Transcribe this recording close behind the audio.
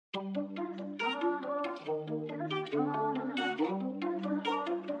Oh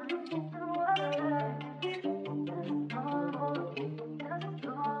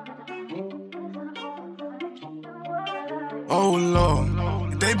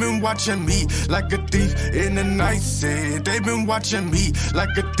Lord, they been watching me like a thief in the night. Said they been watching me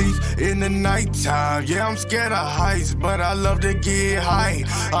like a thief in the nighttime. Yeah, I'm scared of heights, but I love to get high.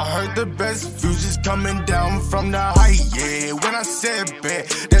 I heard the best views is coming down from the height. Yeah, when I said bet,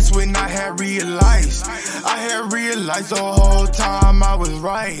 that's when I had realized. I had realized the whole time I was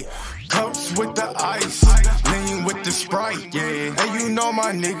right. Cups with the ice, lean with the Sprite, yeah. And you know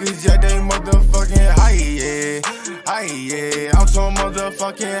my niggas, yeah, they motherfucking high, yeah. High, yeah, I'm so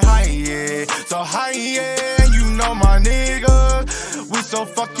motherfucking high, yeah. So high, yeah, you know my niggas, we so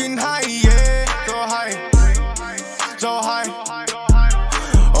fucking high, yeah. So high, so high.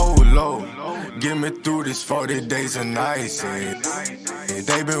 Oh Lord, get me through this 40 days and nights, yeah.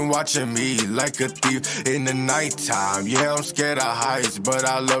 They been watching me like a thief in the nighttime. Yeah, I'm scared of heights, but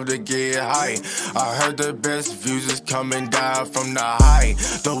I love to get high. I heard the best views is coming down from the high.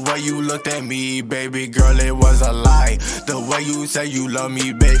 The way you looked at me, baby girl, it was a lie. The way you say you love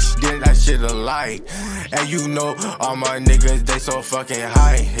me, bitch, did that shit a lie. And you know all my niggas, they so fucking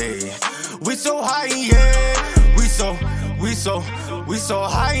high. Hey, we so high, yeah. We so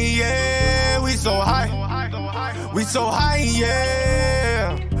high, yeah. We so high. We so high,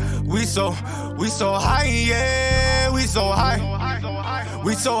 yeah. We so high, yeah. We so high.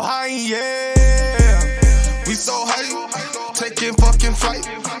 We so high, yeah. We so high, taking fucking flight.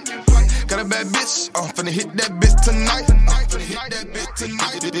 Got a bad bitch, I'm finna hit that bitch tonight.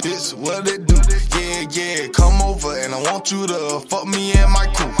 This what it do, yeah, yeah. Come over and I want you to fuck me and my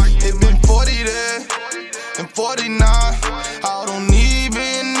crew. It been 40 there and 49. I don't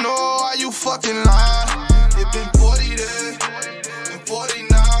even know why you fucking lying. It been 40 there and 49.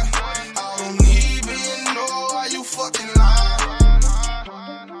 I don't even know why you fucking lying.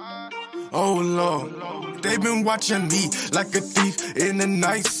 Oh Lord, they been watching me like a thief in the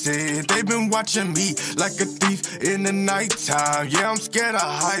night. Said they been watching me like a thief in the nighttime. Yeah, I'm scared of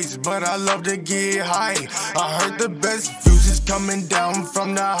heights, but I love to get high. I heard the best views is coming down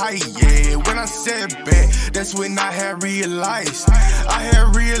from the height. Yeah, when I said bet, that's when I had realized. I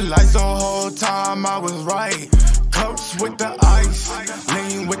had realized the whole time I was right. Cups with the ice,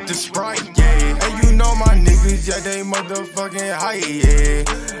 lean with the Sprite, yeah. And you know my niggas, yeah, they motherfucking high, yeah.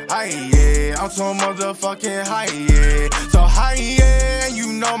 High, yeah, I'm so motherfucking high, yeah. So high, yeah,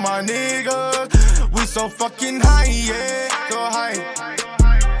 you know my niggas, we so fucking high, yeah. So high,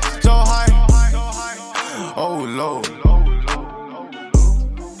 so high. Oh Lord,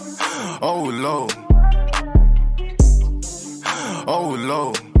 oh Lord, oh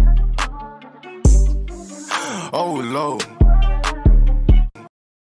Lord. Oh Lord.